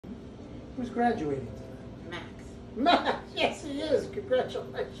Who's graduating today? Max. Max! Yes, he is.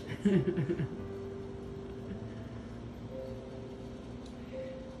 Congratulations.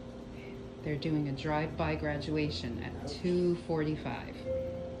 They're doing a drive-by graduation at 2:45.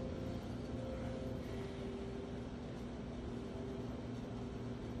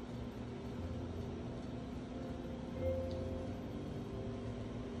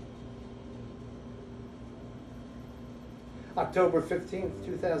 October 15th,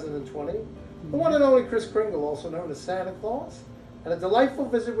 2020. The one and only Kris Kringle, also known as Santa Claus, and a delightful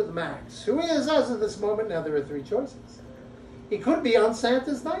visit with Max, who is, as of this moment, now there are three choices. He could be on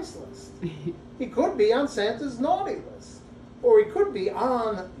Santa's nice list. He could be on Santa's naughty list. Or he could be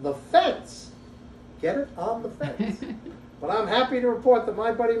on the fence. Get it? On the fence. But I'm happy to report that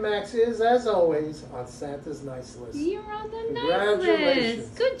my buddy Max is, as always, on Santa's nice list. You're on the nice Congratulations.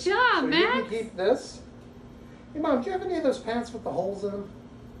 list. Good job, So Max. you can keep this. Hey, Mom, do you have any of those pants with the holes in them?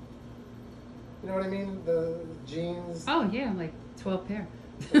 You know what I mean? The jeans. Oh yeah, like 12 pair.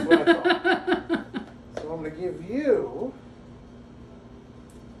 That's what I thought. So I'm going to give you...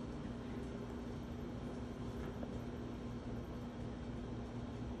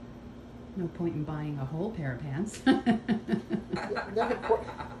 No point in buying a whole pair of pants. Never quite.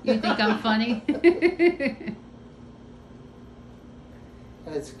 You think I'm funny? And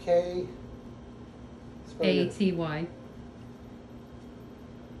it's K... ATY.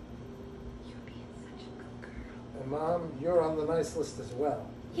 And Mom, you're on the nice list as well.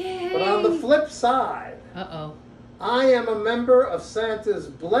 Yay! But on the flip side, Uh-oh. I am a member of Santa's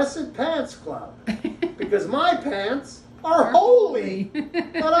Blessed Pants Club because my pants are holy.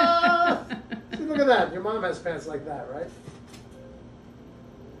 Ta-da! See, look at that. Your mom has pants like that, right?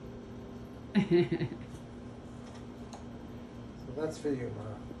 So that's for you, Mom.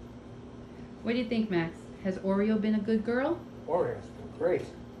 What do you think, Max? Has Oreo been a good girl? Oreo's been great.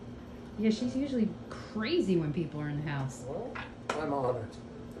 Yeah, she's usually crazy when people are in the house. Well, I'm honored.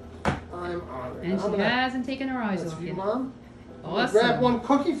 I'm honored. And I'm she gonna- hasn't taken her eyes That's off for you, you. Mom. Awesome. Grab one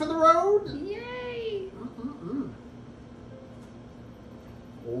cookie for the road. Yay!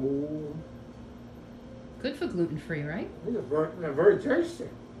 Oh, Good for gluten-free, right? these are they're very tasty.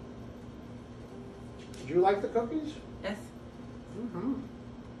 Did you like the cookies? Yes. Mm-hmm.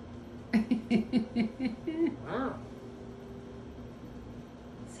 Wow.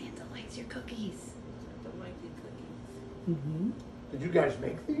 Santa likes your cookies. I don't like the cookies. Mm-hmm. Did you guys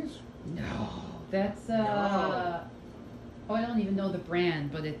make these? No. That's, No. Oh, I don't even know the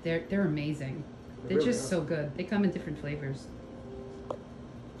brand, but they're amazing. They're Really just are. so good. They come in different flavors.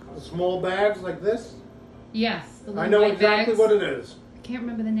 The small bags like this? Yes. The little I know white exactly bags. what it is. I can't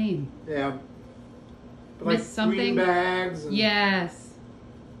remember the name. Yeah. But Miss like something? green bags. And... Yes.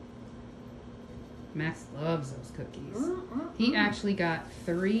 Max loves those cookies. He actually got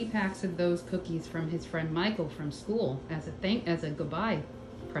 3 packs of those cookies from his friend Michael from school as a goodbye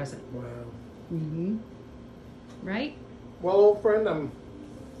present. Wow. Mm-hmm. Right? Well, old friend, I'm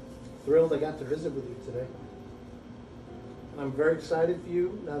thrilled I got to visit with you today. And I'm very excited for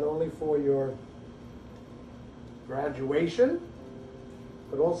you, not only for your graduation,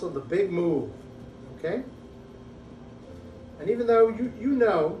 but also the big move, okay? And even though you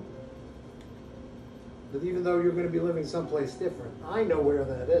know that even though you're going to be living someplace different, I know where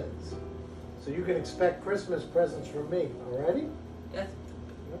that is. So you can expect Christmas presents from me, alrighty? Yes.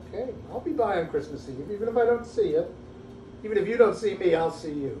 Okay, I'll be by on Christmas Eve, even if I don't see you. Even if you don't see me, I'll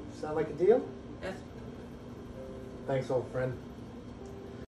see you. Sound like a deal? Yes. Thanks, old friend.